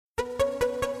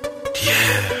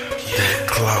Yeah, that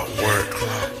clockwork,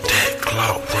 that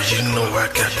clockwork. You know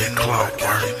I got that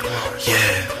clockwork.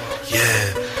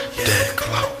 Yeah, that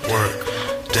clockwork,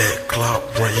 that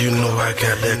clockwork. You know I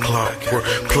got that clockwork.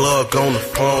 Plug on the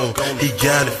phone, he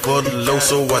got it for the low,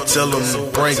 so I tell him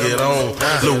to bring it on.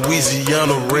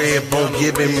 Louisiana red bone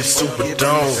giving me super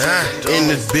dome. In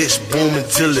this bitch booming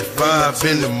till it 5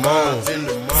 in the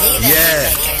morning. Yeah,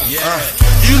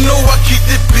 you know I keep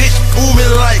this bitch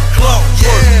booming like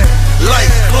clockwork.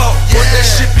 Like clockwork, that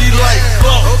shit be like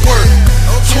clockwork.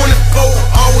 24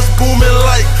 hours booming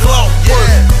like clockwork.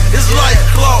 It's like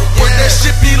clockwork, that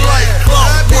shit be like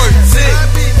clockwork. Tick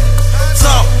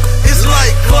tock, it's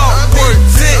like clockwork.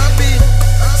 Tick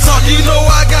tock, you know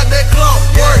I got that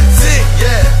clockwork. Tick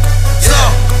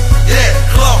tock, yeah,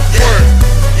 clockwork.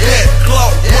 Yeah,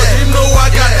 clockwork, you know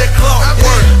I got that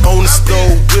clockwork. On the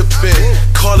stove whipping,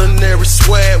 culinary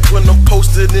swag when I'm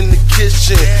posted in the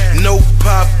kitchen. No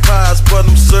Popeyes, but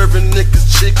I'm serving niggas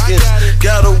chickens.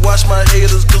 Gotta watch my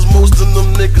haters, cause most of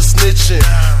them niggas snitching.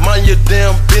 Mind your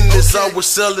damn business, I was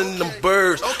selling them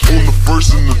birds on the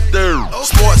first and the third.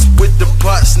 Smarts with the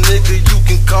pots, nigga, you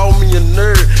can call me a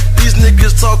nerd. These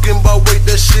niggas talking about weight,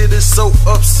 that shit is so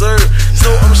absurd. So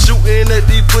I'm shooting at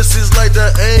these pussies like the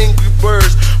Angry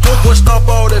Birds. Homeboy, stop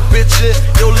all that bitchin'.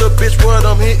 Yo, little bitch, what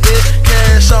I'm hitting.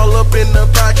 Cash all up in the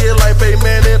pocket like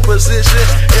payman in position.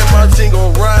 And my team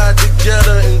gon' ride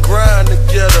together and grind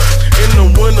together. In the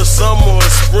winter, summer,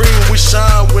 and spring, we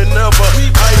shine whenever.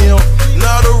 I am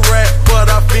not a rat, but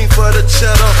I fiend for the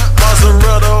cheddar.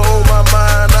 Mozzarella on my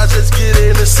mind, I just get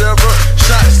in and several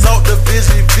shots out the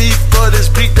busy beef for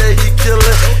this beat that he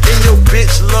killin'. And your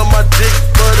bitch love my dick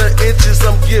for the inches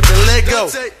I'm giving. Let go.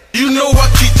 You know I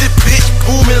keep this bitch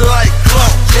booming like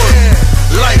clockwork.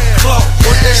 Like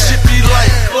clockwork, that shit be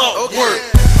like clockwork.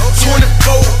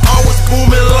 24 hours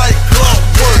booming like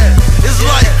clockwork. It's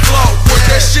like clockwork,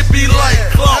 that shit be like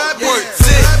clockwork.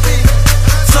 Tick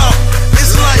tock,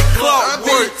 it's like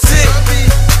clockwork. Tick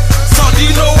tock,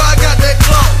 you know I got that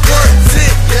clockwork.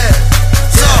 Tick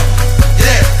tock,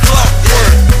 yeah,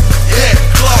 clockwork. Yeah,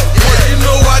 clockwork, you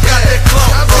know I got that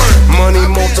clockwork. Money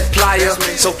multiplier,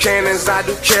 so cannons I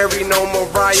do carry, no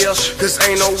Mariah. Cause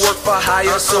ain't no work for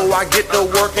hire, so I get to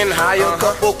work and hire.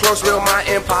 Couple close build my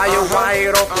empire,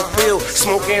 wired off the field,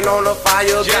 smoking on the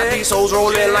fire. Got these hoes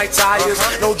rolling like tires,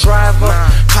 no driver.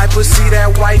 Piper see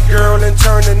that white girl and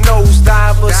turn the nose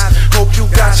divers. Hope you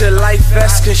got your life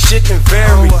vest, cause shit can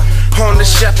vary. On the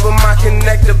chef of my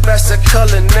connect, the best of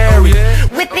culinary.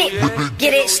 Whip it,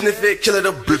 get it, Sniff it, kill it,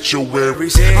 a bitch your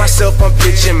worries. Myself, I'm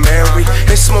pitching Mary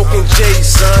and smoking J,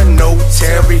 son, no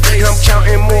Terry. And I'm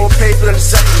counting more paper than the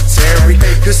secretary.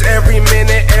 Cause every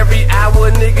minute, every hour,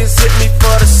 niggas hit me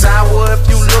for the sour. If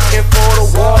you looking for the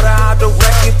water, I'll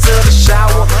direct you to the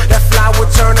shower. That flower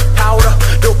turn